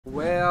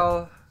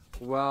Well,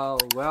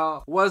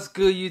 what's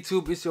good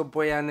YouTube? It's your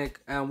boy Yannick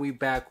and we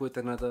back with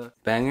another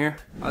banger,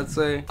 I'd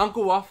say.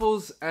 Uncle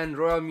Waffles and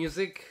Royal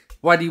Musiq,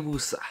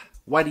 Wadibusa.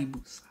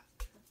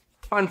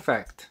 Fun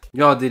fact,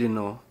 y'all didn't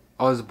know,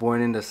 I was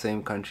born in the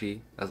same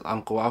country as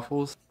Uncle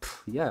Waffles.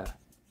 Yeah.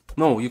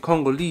 No, you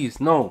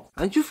Congolese, no.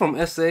 Aren't you from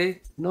SA?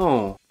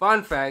 No.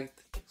 Fun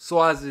fact,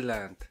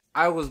 Swaziland.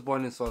 I was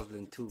born in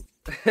Swaziland too.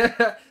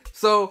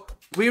 So,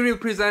 we're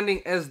representing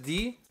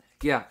SD.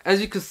 Yeah, as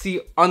you can see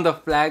on the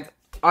flag,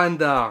 on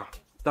the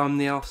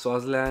thumbnail,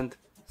 Swaziland.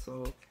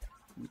 So,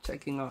 we're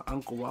checking out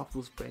Uncle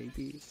Waffles,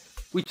 baby.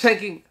 We're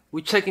checking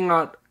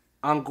out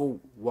Uncle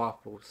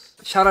Waffles.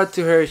 Shout out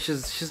to her.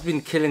 She's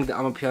been killing the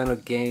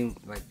amapiano game.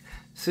 Like,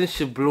 since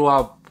she blew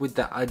up with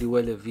the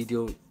Adiwele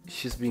video,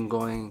 she's been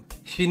going.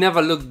 She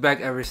never looked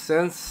back ever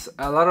since.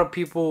 A lot of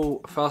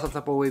people felt some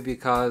type of way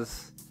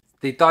because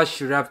they thought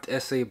she rapped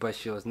SA, but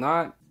she was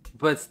not.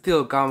 But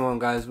still, come on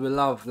guys, we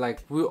love, like,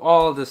 we're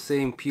all the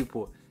same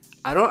people.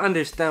 I don't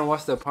understand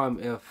what's the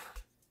problem if,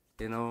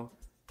 you know,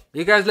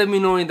 you guys let me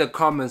know in the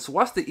comments,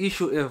 what's the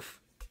issue if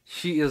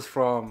she is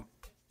from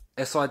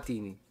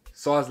Eswatini,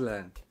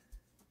 Swaziland,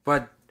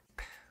 but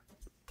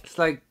it's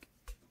like,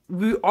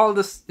 we all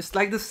this, it's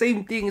like the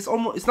same thing. It's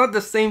not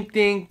the same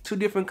thing, two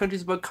different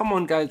countries, but come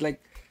on guys,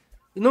 like,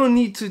 you don't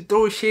need to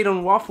throw shade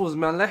on Waffles,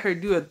 man. Let her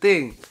do a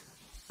thing.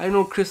 I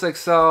know Chris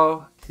XL,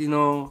 you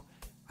know,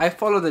 I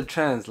follow the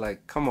trends.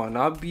 Like, come on,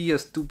 I'll be a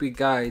stupid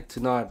guy to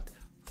not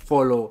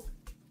follow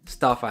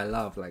stuff I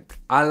love. Like,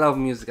 I love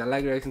music, I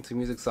like reacting to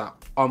music, so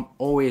I'm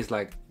always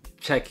like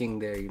checking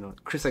there, you know.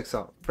 Chris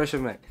XL, Pressure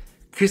Mac.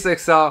 Chris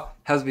XL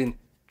has been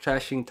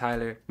trashing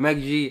Tyler. Mac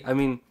G, I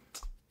mean,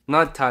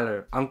 not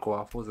Tyler, Uncle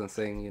Waffles, and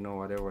saying, you know,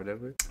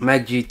 whatever.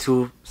 Mac G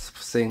too,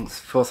 saying,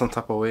 feel some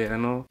type of way. I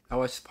know. I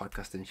watch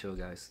podcast and chill,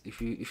 guys. If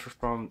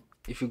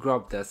you grew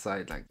up that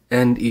side, like,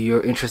 and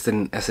you're interested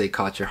in SA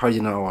culture, how do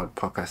you know about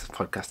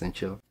podcast and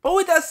chill? But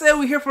with that said,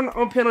 we're here for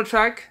an piano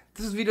track.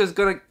 This video is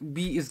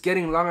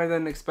getting longer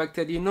than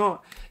expected. You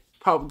know,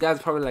 guys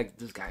probably like,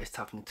 this guy is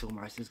talking too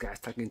much.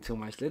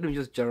 Let him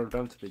just jump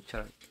to the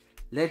track.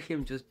 Let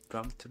him just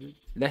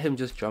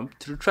jump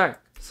to the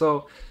track.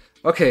 So,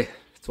 okay,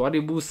 it's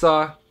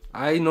Wadibusa.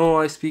 I know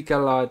I speak a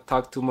lot,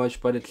 talk too much,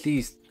 but at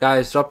least,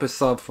 guys, drop a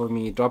sub for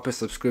me, drop a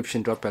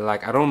subscription, drop a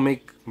like. I don't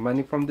make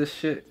money from this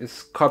shit.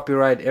 It's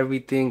copyright,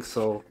 everything.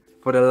 So,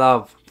 for the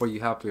love for you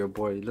have for your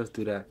boy, let's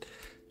do that.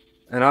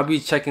 And I'll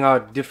be checking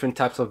out different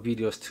types of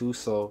videos too,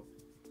 so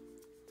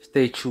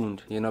stay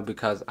tuned, you know,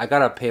 because I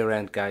gotta pay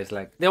rent, guys.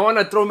 Like, they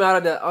wanna throw me out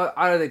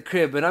of the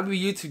crib, and I'll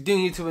be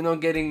doing YouTube and not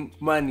getting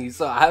money,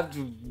 so I have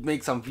to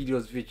make some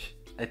videos which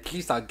at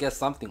least I'll get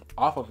something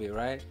off of it,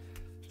 right?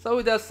 So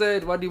with that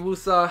said,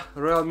 Wadibusa,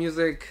 Royal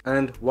Musiq,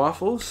 and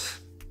Waffles.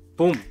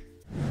 Boom.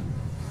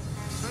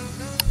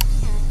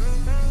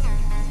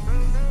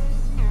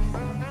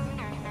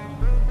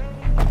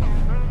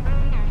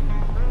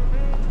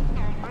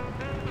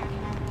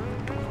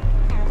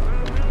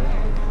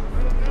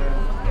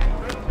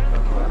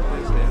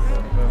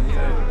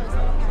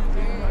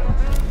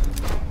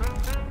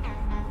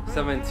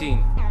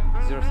 Seventeen.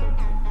 017.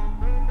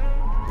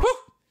 Woo!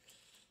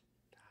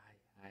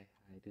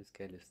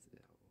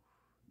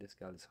 This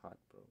girl is hot,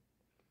 bro.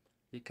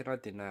 You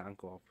cannot deny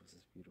Uncle Waffles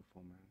is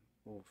beautiful,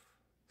 man. Oof.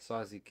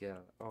 Swazi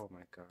girl. Oh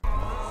my god.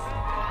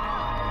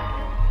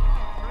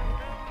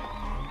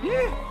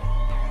 Yeah.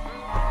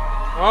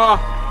 Oh.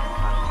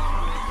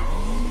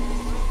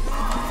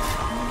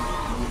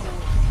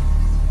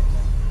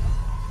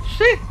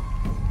 Shit.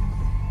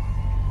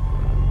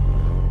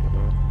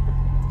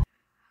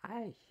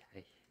 Hi.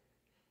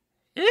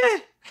 Yeah.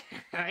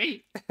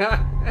 Hi.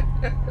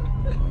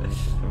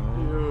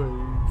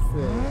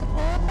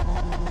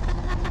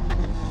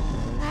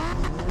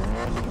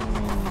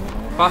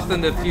 Fast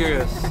and the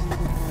Furious.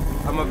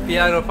 I'm a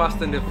piano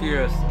Fast and the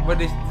Furious. What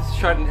is this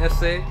shot in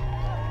SA?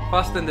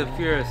 Fast and the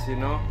Furious, you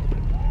know?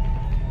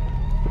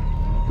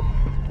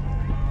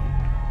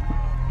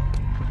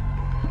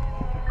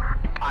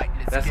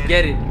 Let's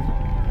get it.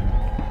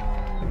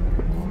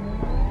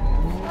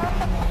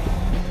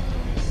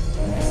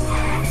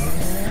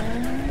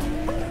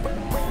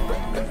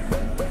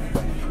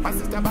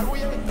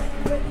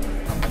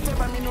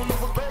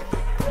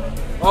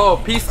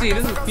 Oh, PC.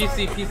 This is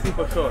PC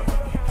for sure.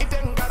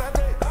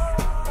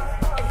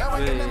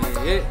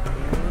 Yeah.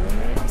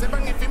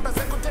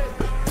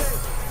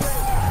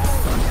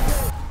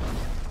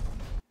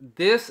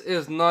 This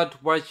is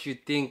not what you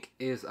think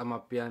is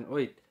amapiano.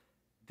 Wait,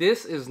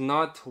 this is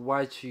not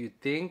what you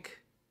think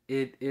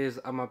it is.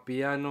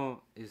 Amapiano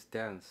is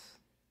dance.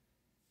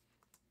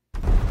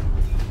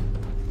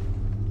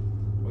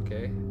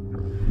 Okay.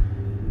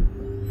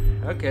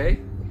 Okay.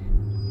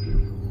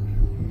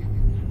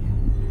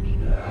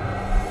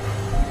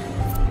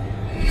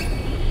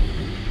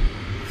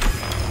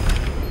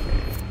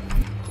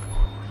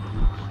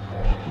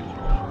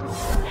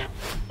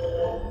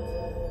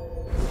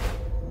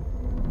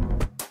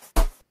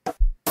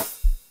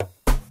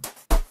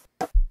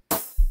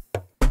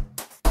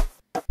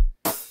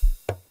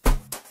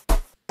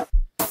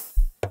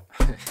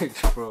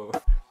 Bro,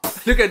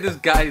 look at this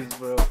guys,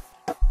 bro.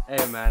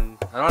 Hey man,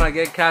 I don't wanna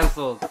get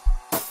cancelled.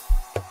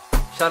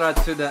 Shout out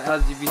to the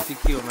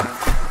LGBTQ, man.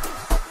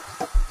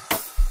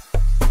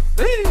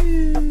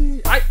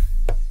 Hey, aye.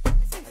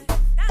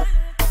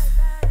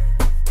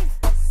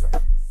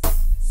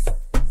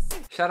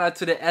 Shout out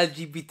to the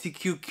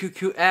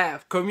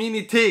LGBTQQF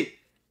community.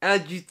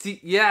 LGBT,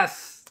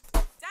 yes.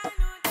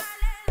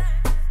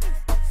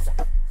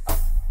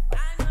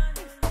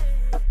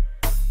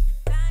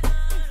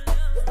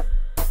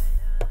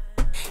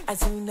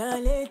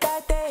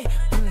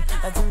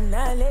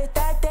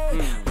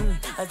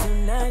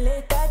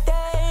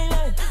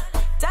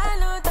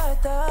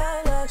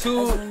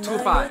 Two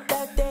five.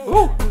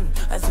 Woo.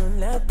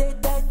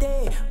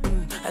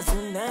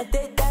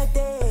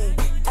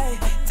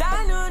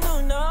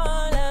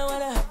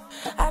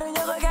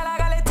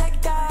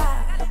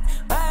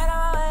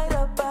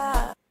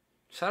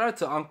 Shout out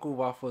to Uncle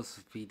Waffles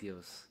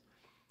videos.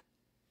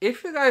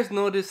 If you guys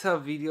notice her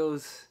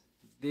videos,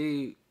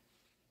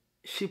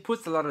 she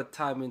puts a lot of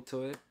time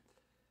into it.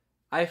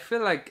 I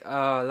feel like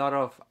a lot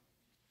of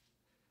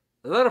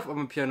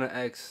amapiano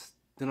acts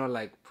do not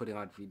like putting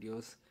out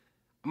videos.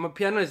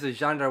 Amapiano is a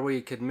genre where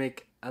you can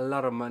make a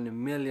lot of money,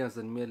 millions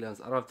and millions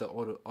out of the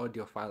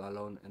audio file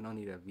alone and not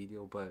need a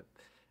video. But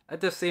at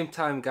the same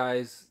time,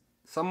 guys,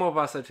 some of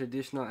us are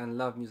traditional and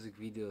love music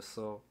videos.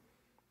 So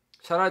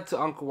shout out to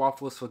Uncle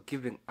Waffles for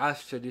giving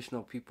us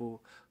traditional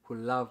people who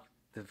love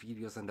the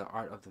videos and the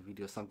art of the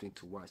video something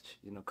to watch.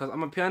 You know, because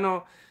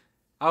amapiano,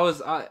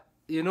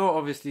 you know,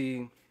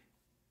 obviously,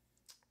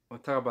 I'll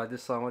talk about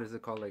this song. What is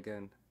it called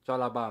again?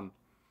 Jalabam.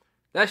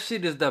 That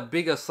shit is the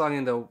biggest song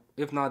in the,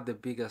 if not the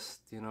biggest,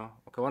 you know.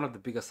 Okay, one of the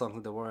biggest songs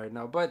in the world right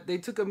now. But they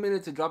took a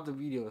minute to drop the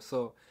video.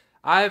 So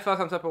I felt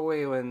some type of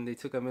way when they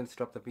took a minute to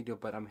drop the video.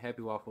 But I'm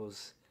happy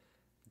Waffles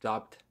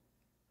dropped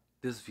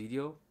this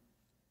video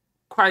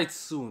quite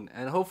soon.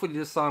 And hopefully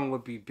this song will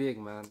be big,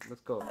 man.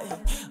 Let's go.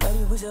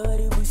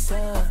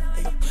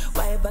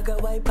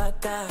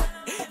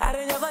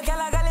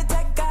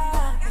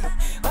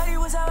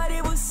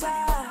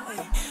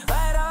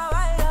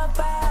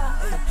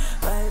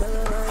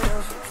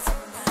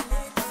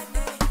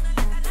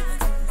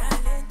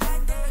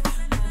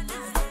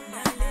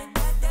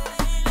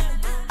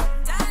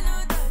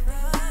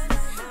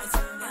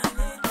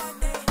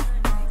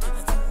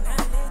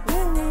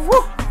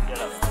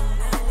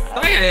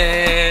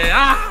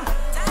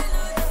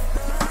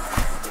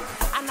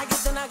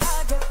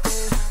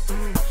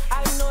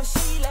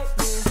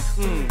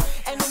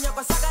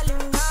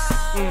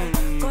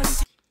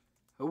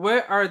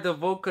 Where are the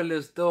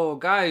vocalists though?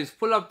 Guys,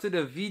 pull up to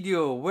the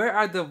video. Where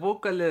are the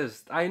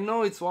vocalists? I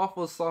know it's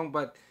Waffles' song,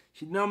 but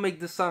she did not make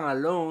this song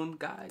alone.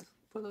 Guys,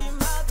 pull up.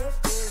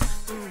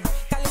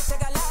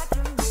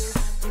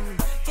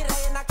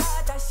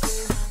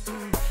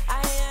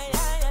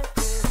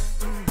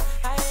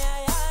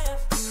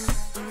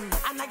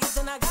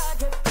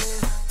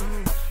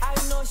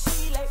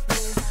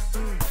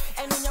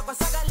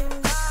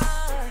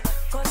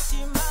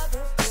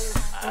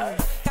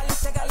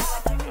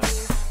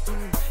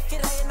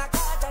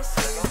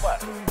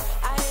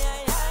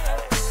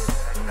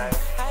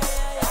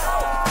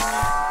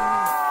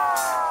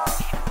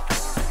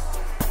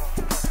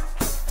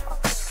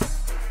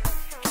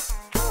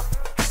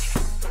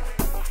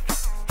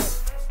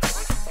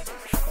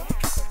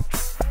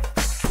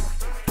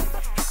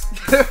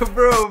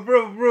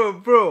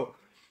 Bro.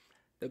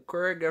 The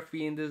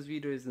choreography in this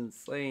video is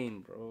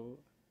insane, bro.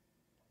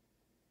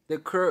 The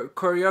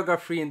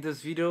choreography in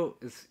this video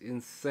is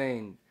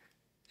insane.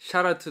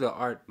 Shout out to the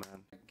art,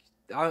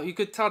 man. You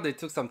could tell they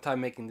took some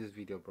time making this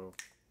video, bro.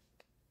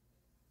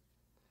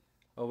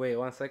 Oh, wait,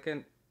 1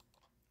 second.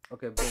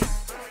 Okay, boom.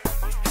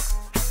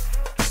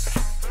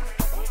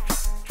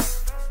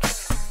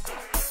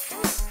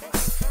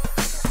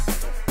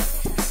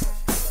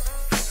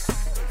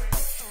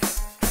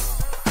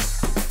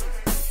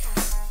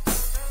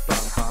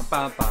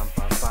 Bam, bam,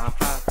 bam, bam,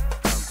 bam, bam.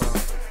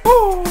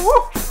 Woo,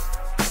 woo.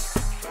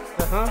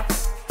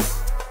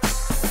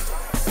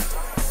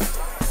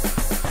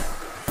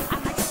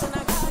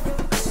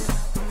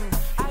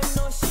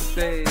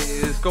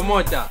 Es como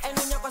ya.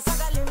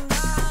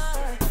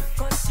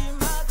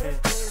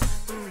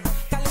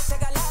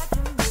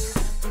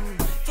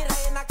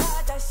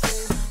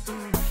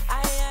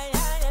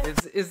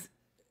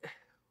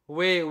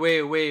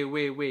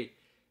 Wait.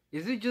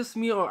 Is it just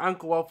me or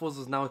Uncle Waffles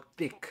is now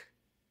thick?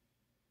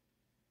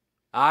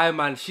 Aye,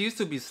 man, she used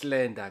to be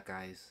slender,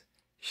 guys.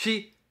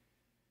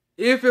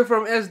 If you're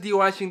from SD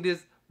watching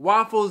this,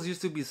 Waffles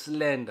used to be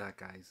slender,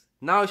 guys.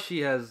 Now she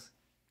has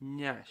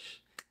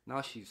nyash.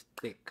 Now she's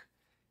thick.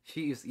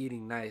 She is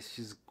eating nice.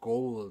 She's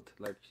gold.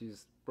 Like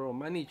bro,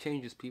 money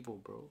changes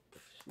people, bro.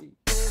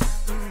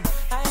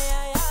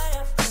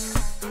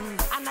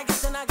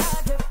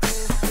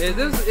 Is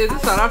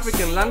this South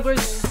African language?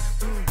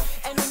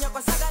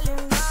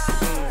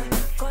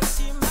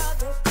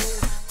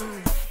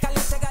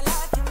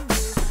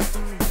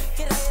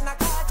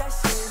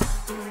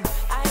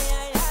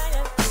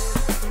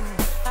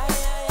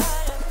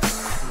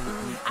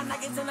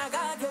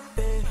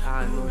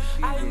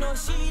 I know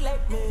she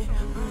like me.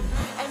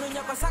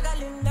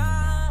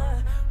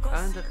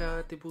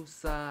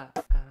 Wadibusa.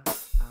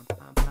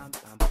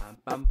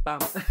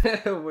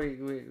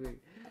 Wait.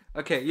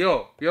 Okay,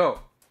 yo.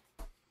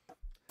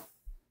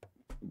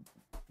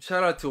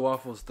 Shout out to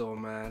Waffles though,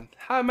 man.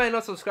 How am I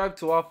not subscribed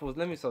to Waffles?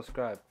 Let me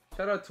subscribe.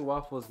 Shout out to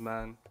Waffles,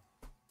 man.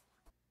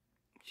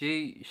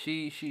 She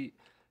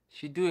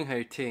doing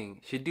her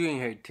thing. She doing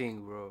her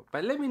thing, bro.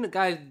 But let me know,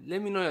 guys.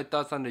 Let me know your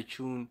thoughts on the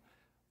tune.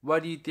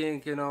 What do you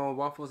think? You know,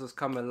 Waffles has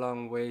come a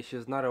long way.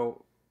 She's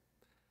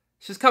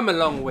come a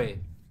long way.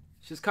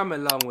 She's come a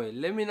long way.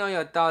 Let me know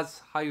your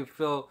thoughts. How you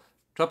feel?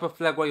 Drop a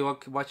flag where you're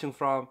watching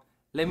from.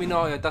 Let me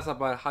know your thoughts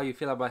about how you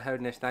feel about her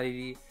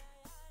nationality.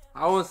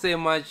 I won't say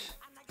much.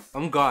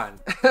 I'm gone.